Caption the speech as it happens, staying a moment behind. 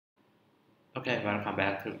Okay, welcome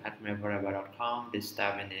back to acmeforever.com. This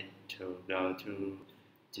time we need to go to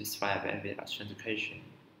this Firebase Authentication.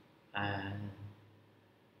 And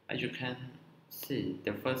as you can see,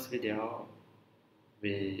 the first video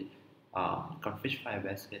we configured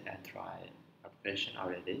Firebase with Android application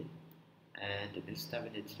already. And the next step we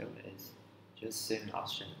need to do is just sync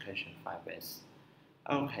authentication Firebase.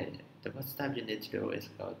 Okay, the first step you need to do is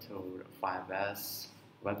go to the Firebase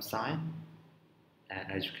website. And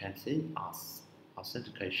as you can see,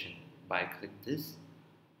 authentication by click this,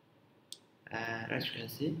 and as you can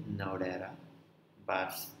see, no data,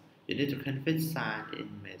 but you need to configure sign in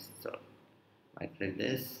method by click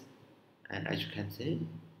this, and as you can see,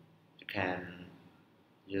 you can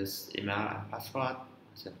use email and password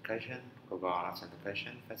authentication, Google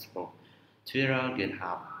authentication, Facebook, Twitter,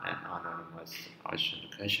 GitHub, and anonymous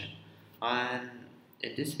authentication. And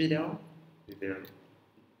in this video, we will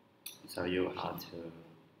show you how to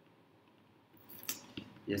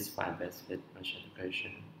use Firebase with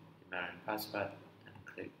authentication, email and password, and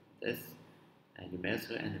click this, and you may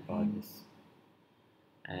also enable this,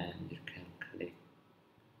 and you can click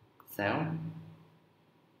save.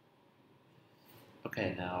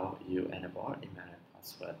 Okay, now you enable email and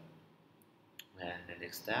password, and the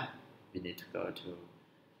next step we need to go to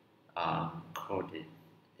code it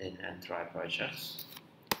in Android projects,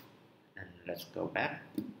 and let's go back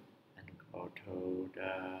and go to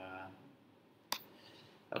the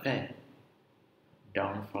okay,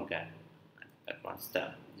 don't forget at one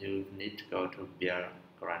step you need to go to build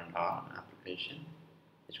Grandor application.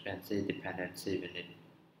 As you can see, dependency we need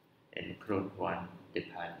include one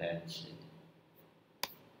dependency.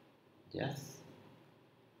 Yes,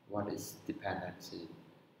 what is dependency?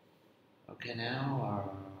 Okay, now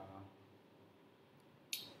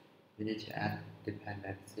we need to add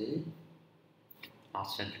dependency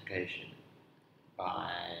authentication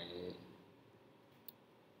by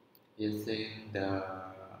using the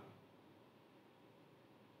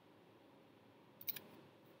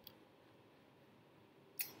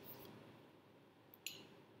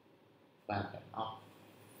Firebase off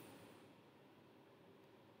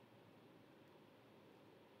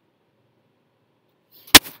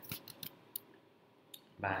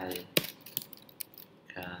by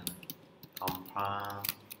can compile,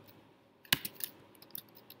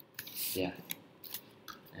 yes,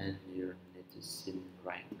 and you need to see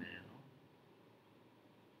right now.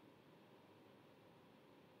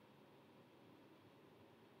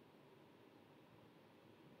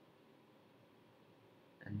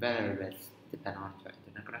 And variables depend on your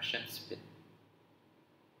internet connection speed.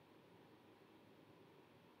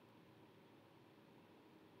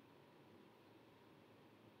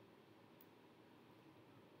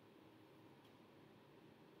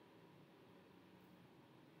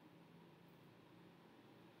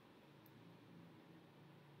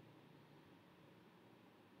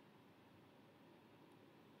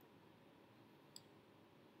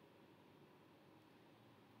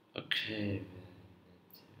 Okay,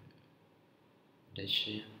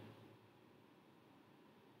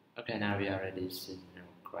 okay, now we already seen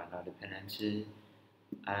granular dependency,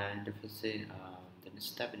 and the first thing, the next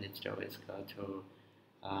step we need to do is go to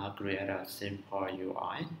create a simple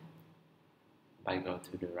UI by go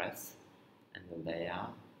to the rest and the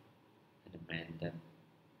layout and the main the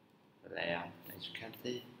layout, as you can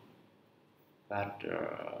see. But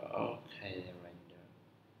okay, render.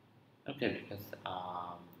 Okay, because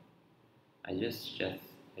I use just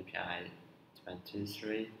API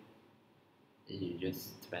 23. If you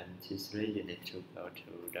use 23, you need to go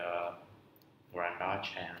to the Grandor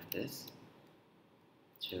change this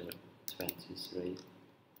to 23.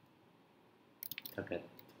 Okay,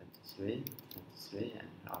 23, 23, and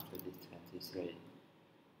after this 23.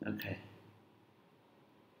 Okay,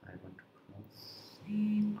 I want to close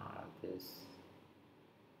this.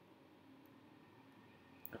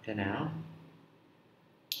 Okay, now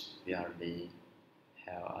we already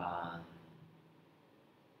have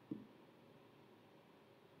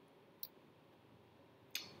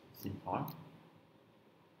simple,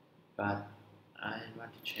 but I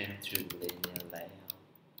want to change to linear layout,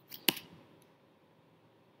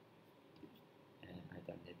 and I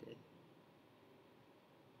don't need it.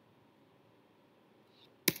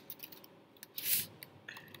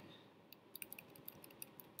 Okay.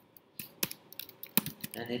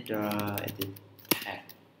 I need to edit tag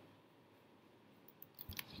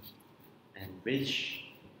and reach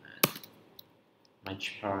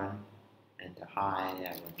match point, and the high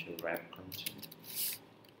I want to wrap content.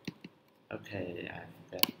 Okay,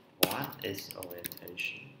 I've got one is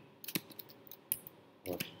orientation,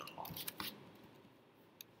 vertical.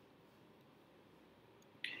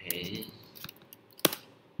 Okay,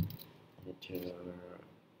 to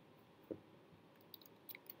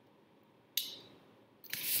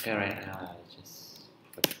okay, right now I just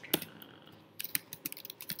put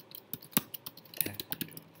tag into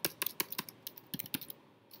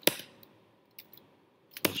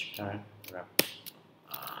which parent wrap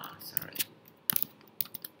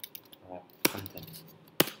wrap content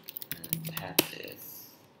and tag is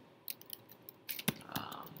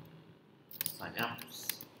sign ups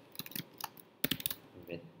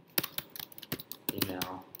with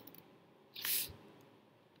email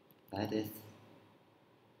like this.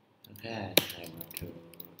 Okay, I want to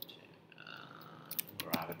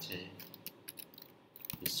gravity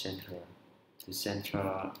to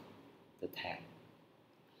center the tag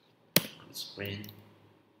on the screen.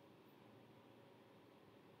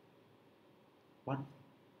 What?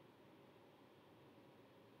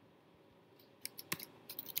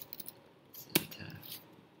 Center.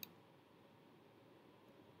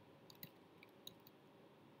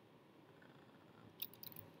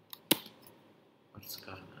 What's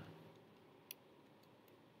going on?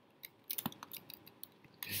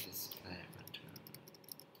 Okay, display. I want to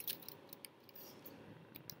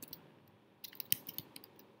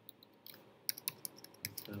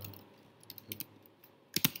so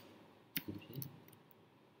PP.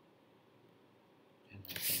 And I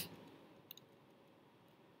can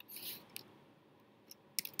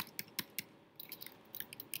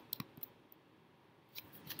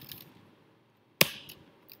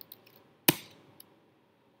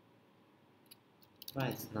why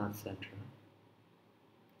it's not central?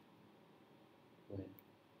 Wait,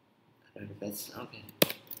 I don't know if it's okay.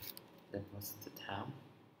 Then what's the town?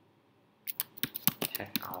 Tag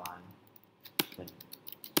outline when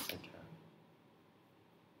center.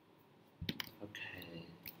 Okay,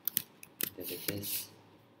 delete this.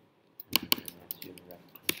 And then I want to wrap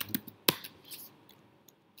content.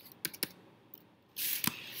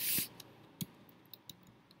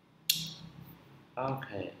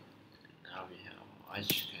 Okay, now we have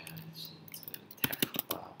tag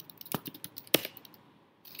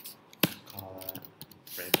color,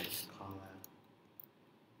 Firebase color.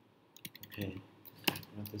 Okay,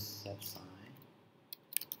 not the set size.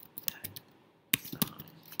 Type size.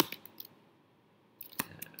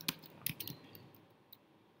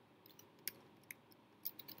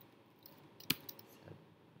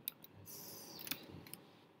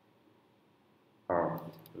 Oh,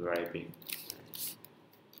 very big.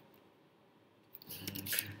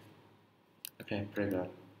 Okay, pretty good.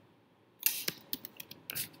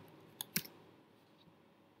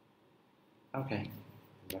 Okay,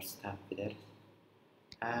 let's start with it.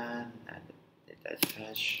 And the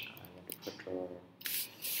attach, I want to put a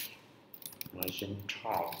margin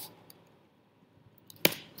top.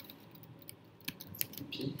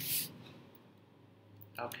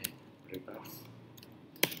 Okay, reverse.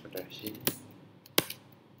 Production.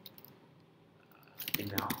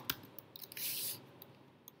 Email.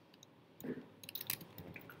 I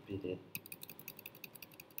want to copy it.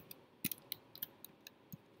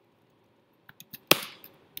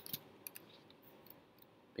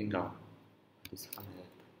 Bingo. This one is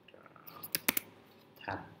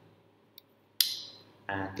 10.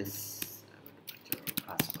 And this I will put the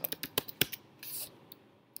password.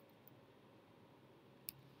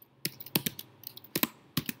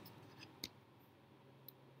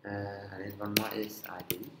 And then one more is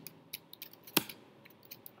ID.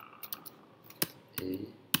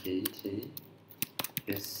 ADT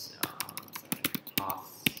is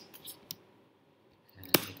class. And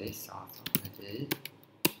it is also ID.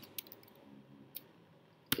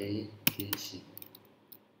 ADT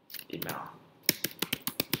email.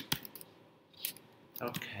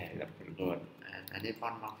 Okay, that's pretty good. And I need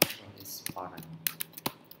one more control is button.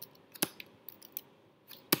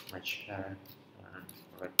 Much better.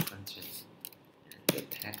 Red content. And the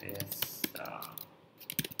tag is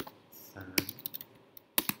sign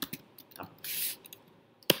up.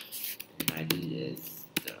 And ID is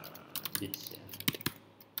the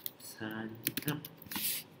sign up.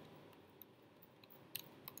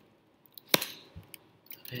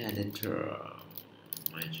 Okay, and enter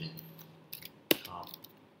margin top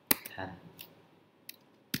 10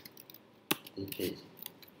 digit.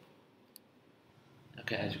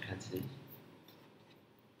 Okay, as you can see,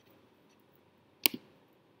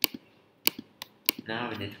 now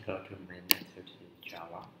we need to go to main activity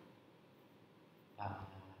Java. We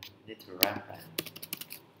need to wrap and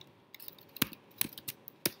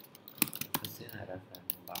first thing I wrap and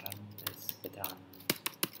button is button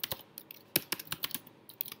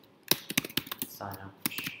sign up.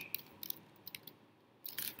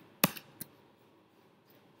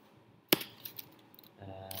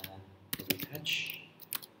 And we can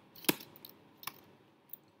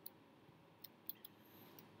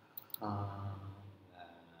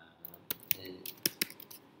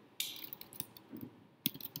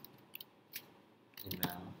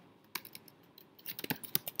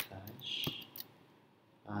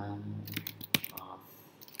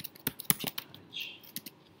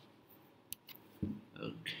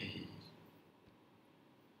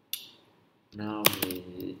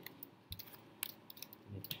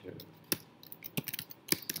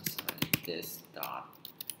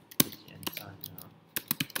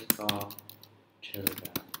go to the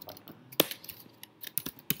button,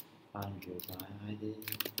 find user ID,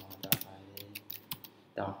 order ID,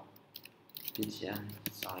 dot btn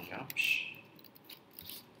signups,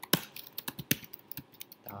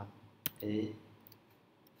 dot a email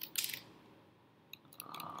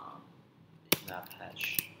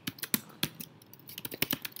hash,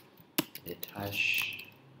 it hash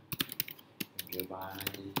user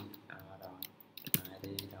ID dot ID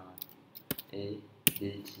dot a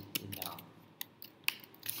dt email.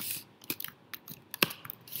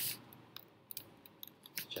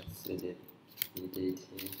 Just edit edt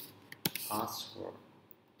password.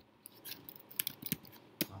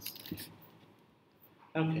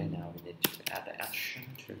 Okay, now we need to add the action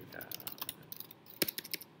to the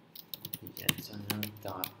listener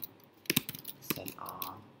dot set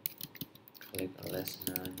on. Click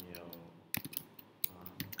listener new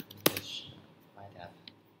condition like that.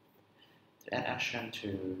 To add action to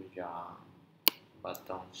your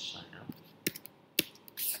button sign up.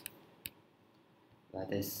 That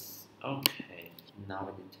is okay. Now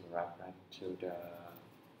we need to write back to the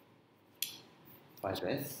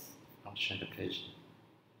Firebase Authentication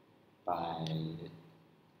by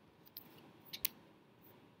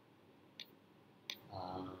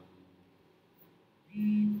we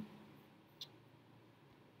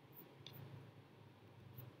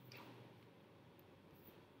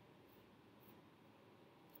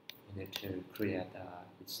need to create a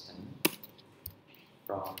instance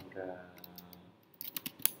from the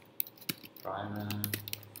driver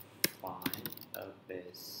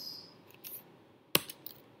Firebase.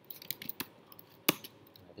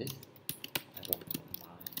 Like this. I don't put my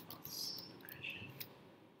authentication.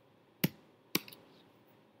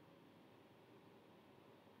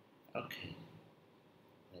 Okay,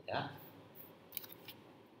 like that.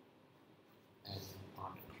 And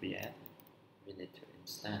on create, we need to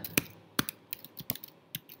instance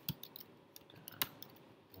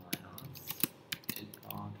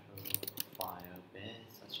equal to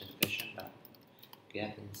Firebase Authentication dot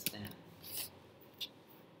get instance.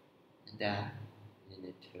 And then you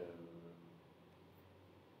need to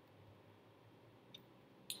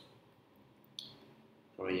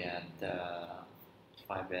create the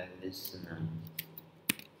Firebase listener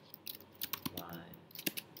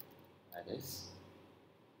like this.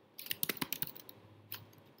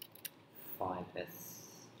 Firebase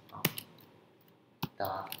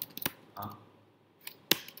dot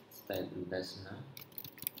state listener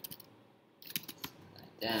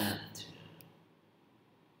like that.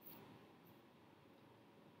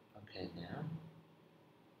 Okay, now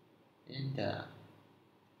in the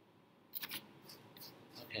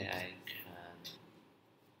okay, I can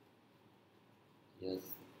use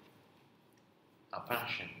a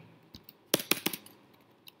function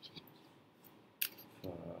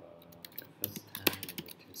for the first time. We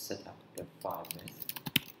need to set up the Firebase.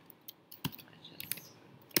 I just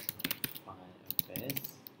Firebase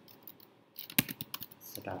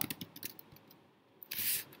set up.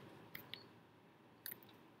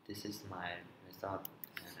 This is my result,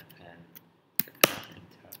 and I can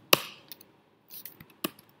enter.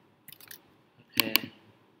 Okay,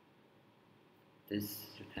 this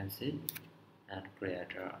you can see, and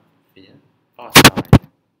create a field. Oh, sorry,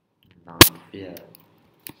 non-field.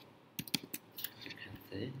 You can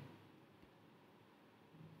see,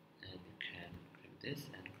 and you can click this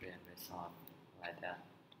and create result like that.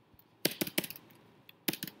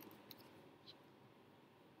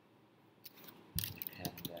 You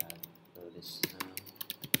can listener,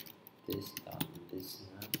 this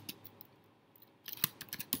listener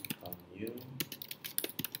from new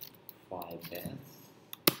Firebase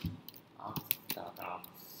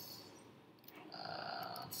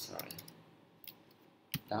sorry,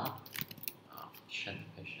 dot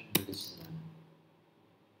authentication listener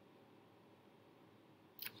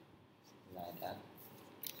like that.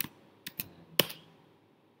 And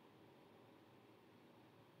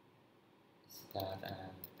start and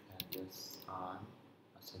can use on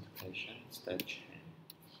authentication state chain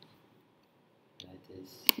like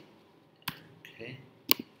this. Okay,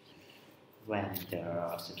 when the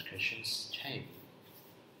authentication is changed,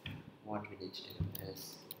 what we need to do is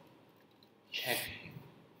checking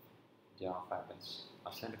your Firebase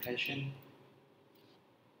authentication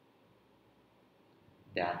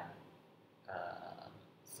that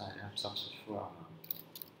sign up successful or not.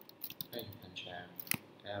 Okay, you can check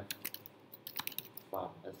if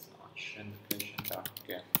Firebase authentication dot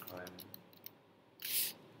get current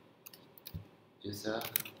user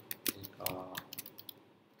equal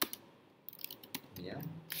near.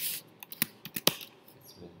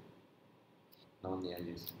 It's with no near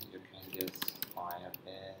user. You can use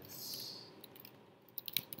Firebase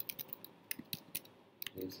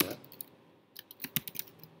user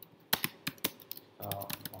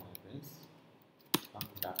Firebase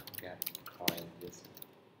get current user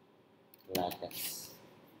like this.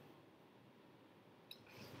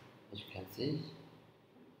 As you can see,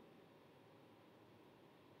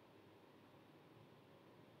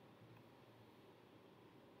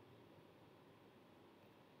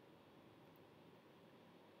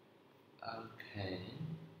 okay.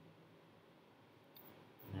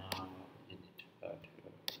 Now you need to go to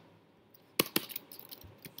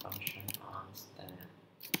function on stand.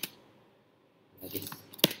 This you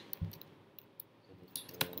need to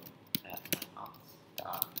add my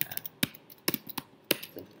auth.add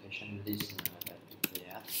authentication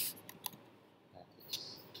listener.dts. That is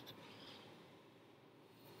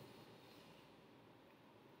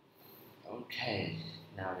okay.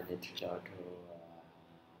 Now we need to go to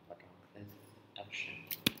button click action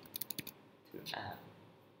to add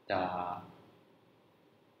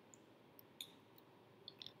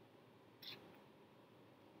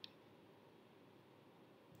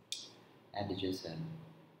the user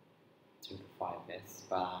to the Firebase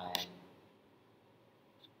by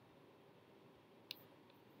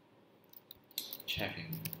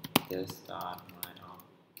checking this dot my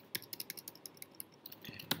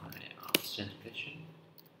authentication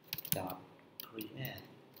dot create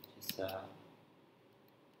is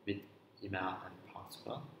with email and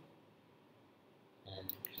password, and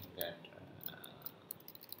you can get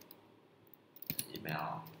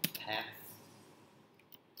email tags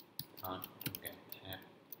to get tag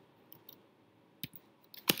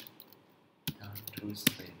to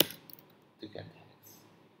string to get tags.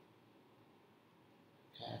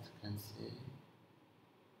 Okay, as you can see,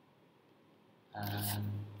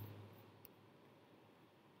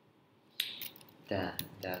 then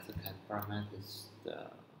there's a confirmation is the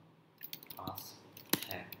pass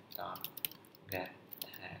tag dot get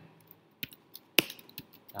tag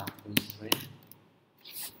dot to string.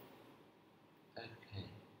 Okay,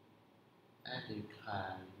 and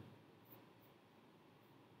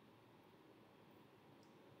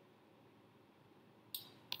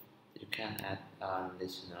you can add a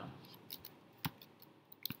listener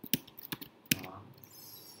on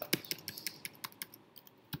substance.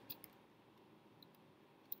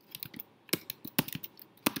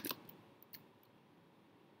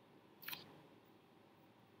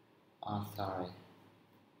 Oh, sorry.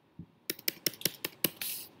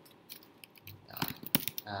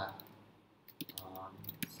 On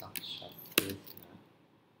such as listener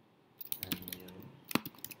and new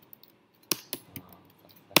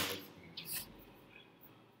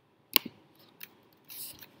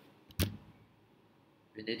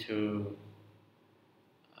we need to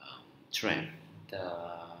track the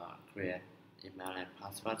create email and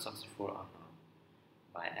password successful or not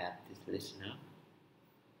by add this listener,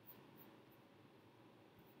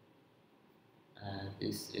 and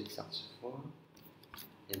is it successful,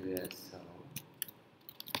 it will show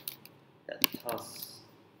that toss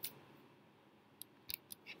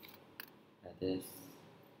that is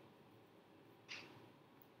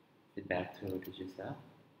feedback to the user.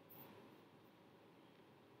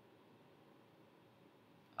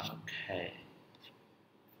 Okay,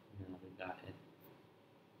 now we got it,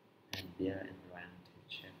 and here and run to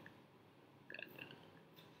check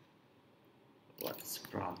what's the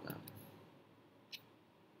problem.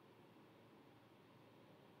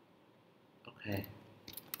 Okay,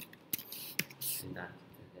 not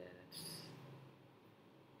this.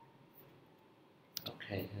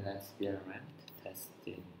 Okay, let's be around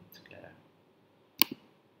testing together.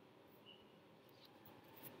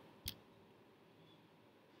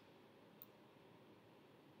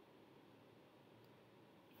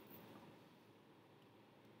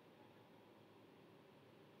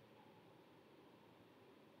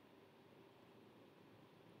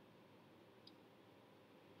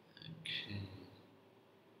 Okay.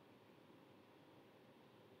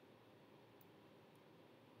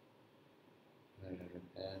 Very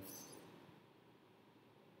best.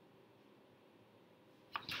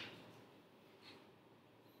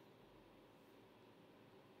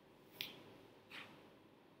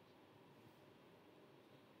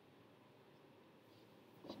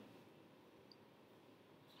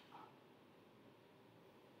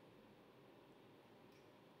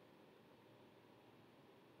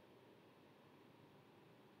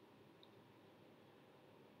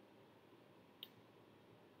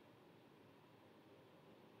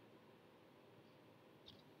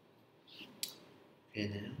 Okay,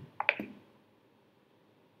 now. Okay,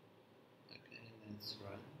 let's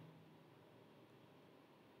run.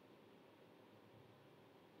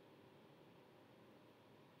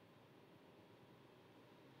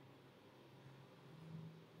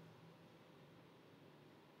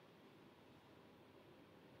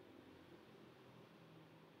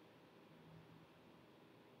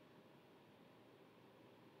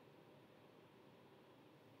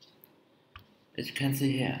 As you can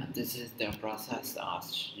see here, this is the process of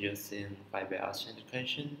using Firebase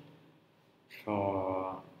Authentication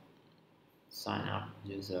for sign up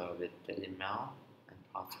user with the email and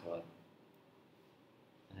password.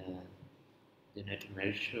 And you need to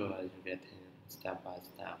make sure you get in step by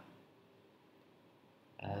step.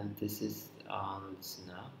 And this is our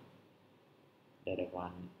listener that I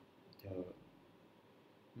want to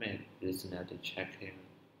make listener to check him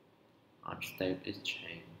on state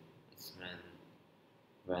exchange. It's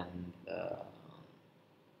when the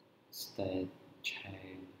state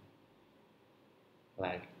chain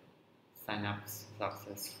like sign up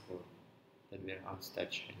successful, then we're on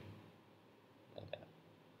state chain like that.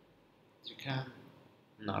 You can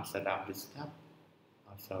not set up this step,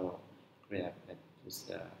 also create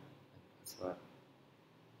this password.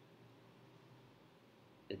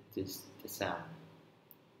 It is the same.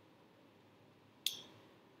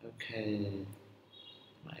 Okay,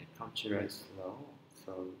 my computer is slow,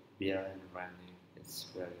 so beer and running is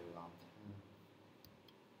very long time.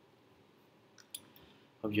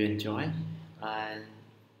 Hope you enjoy and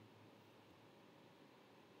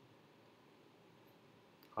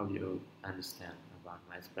hope you understand about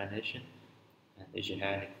my explanation. And if you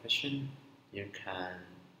have any question, you can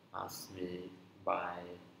ask me by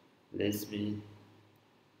leave me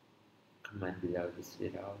comment below this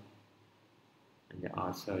video. And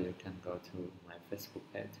also you can go to my Facebook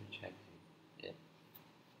page to check it.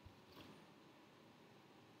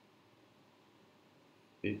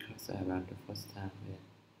 Because I learned the first time it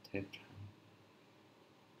takes time.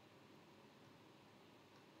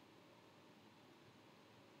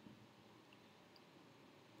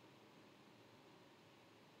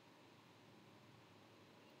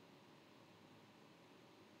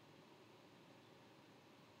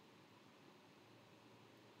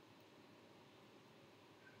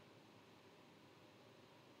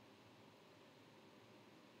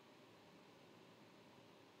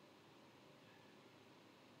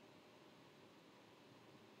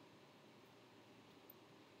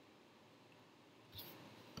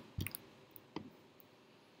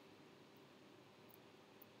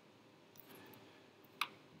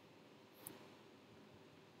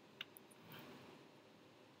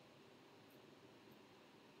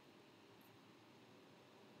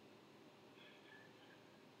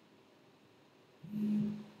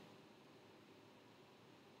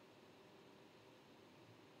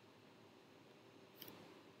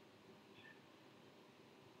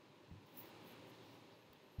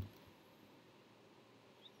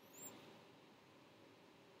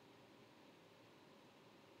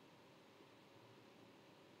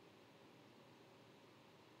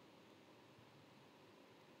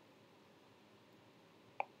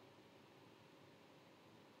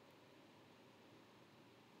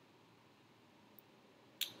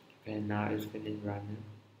 Okay, now it's finished running.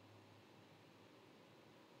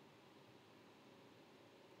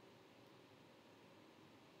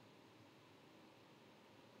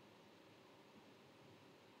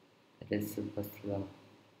 It is super slow,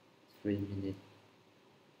 3 minutes.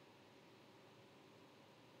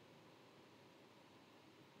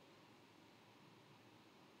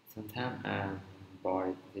 Sometimes I'm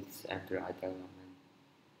bored with Android development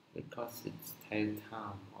because it takes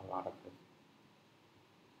time, a lot of it,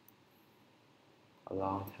 a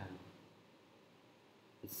long time.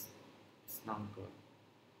 It's not good.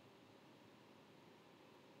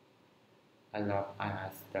 I love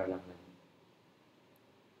iOS development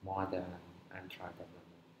more than Android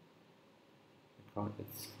development because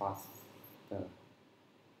it's faster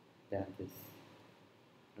than this.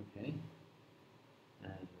 Okay,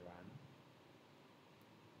 and run.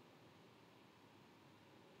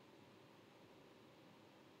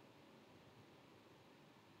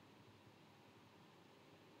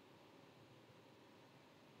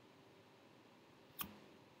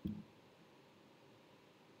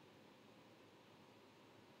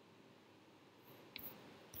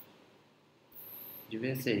 You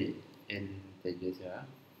will see in the user.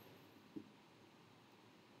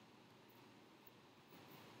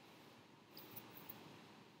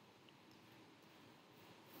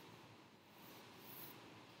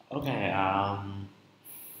 Okay, I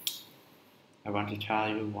want to tell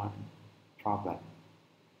you one problem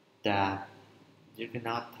that you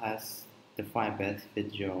cannot test the Firebase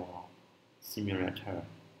with your simulator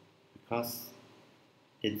because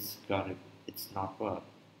it's not work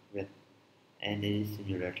with any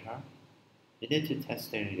simulator. You need to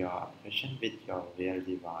test your application with your real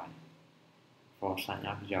device for sign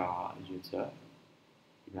up your user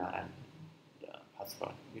email and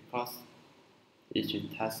password because if you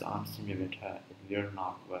test on simulator it will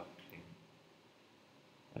not working.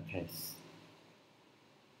 Okay,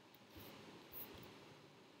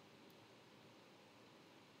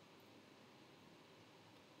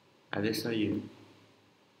 will show you.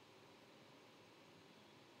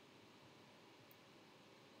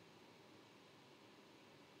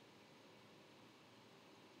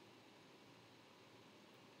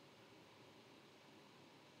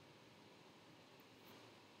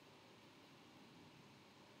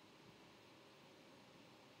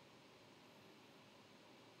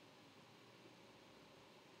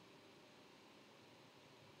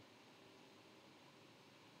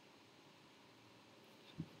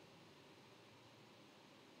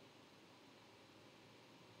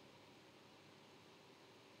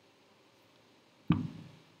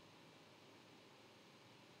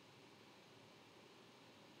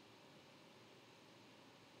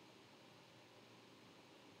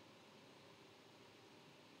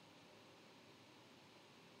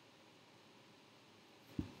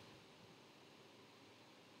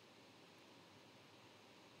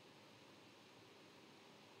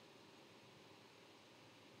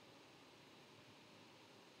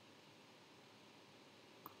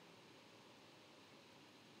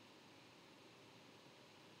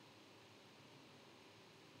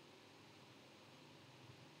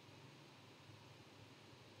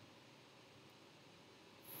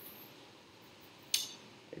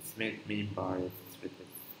 It's made me embarrassed with it.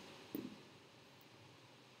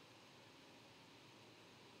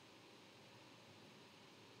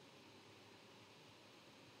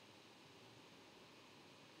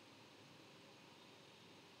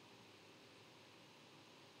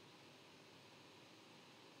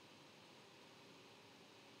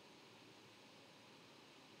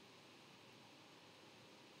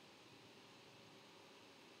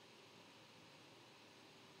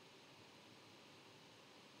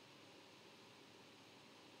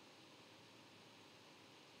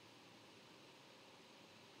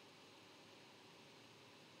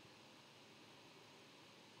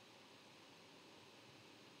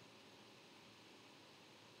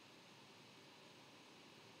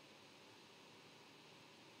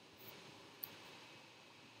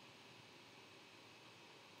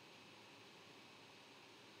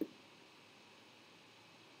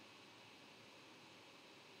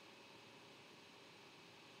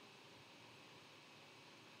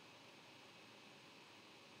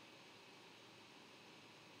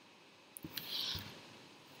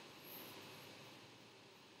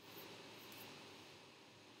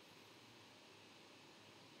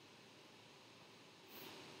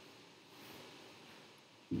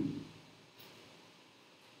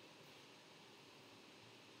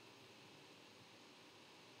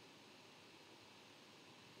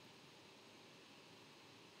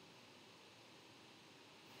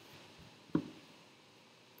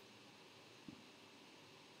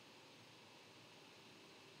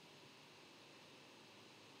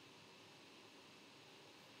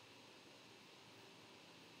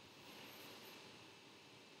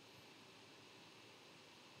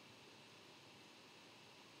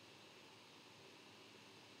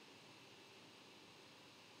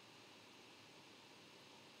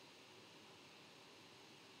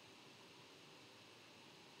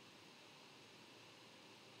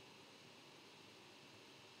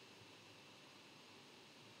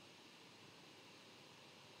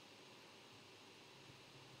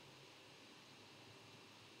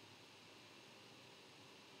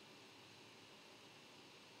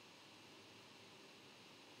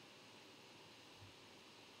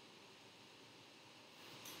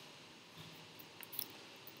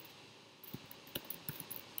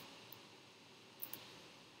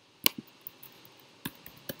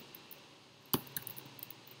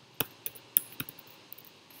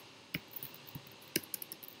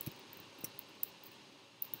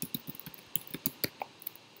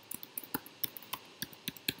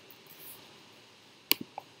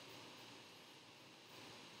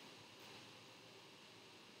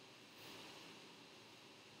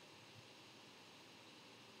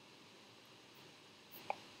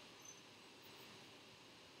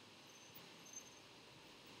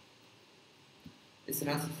 It's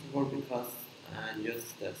not successful because I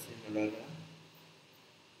used the simulator.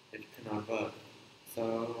 It cannot work.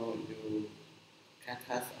 So you can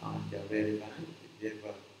test on your real device. It will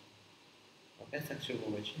work. Okay, thanks for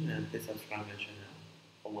watching and please subscribe my channel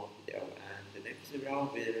for more video. And the next video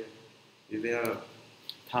we will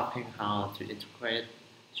talking how to integrate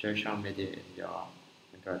social media in your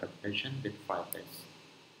Android application with Firebase.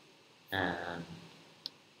 And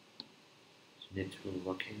you need to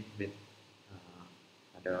working with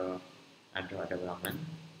other Android development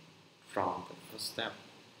from the first step,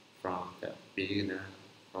 from the beginner,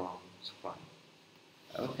 from scratch.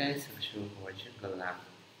 Okay, thank you for watching. Good luck.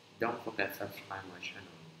 Don't forget to subscribe my channel.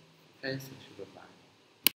 Okay, thank you. Goodbye.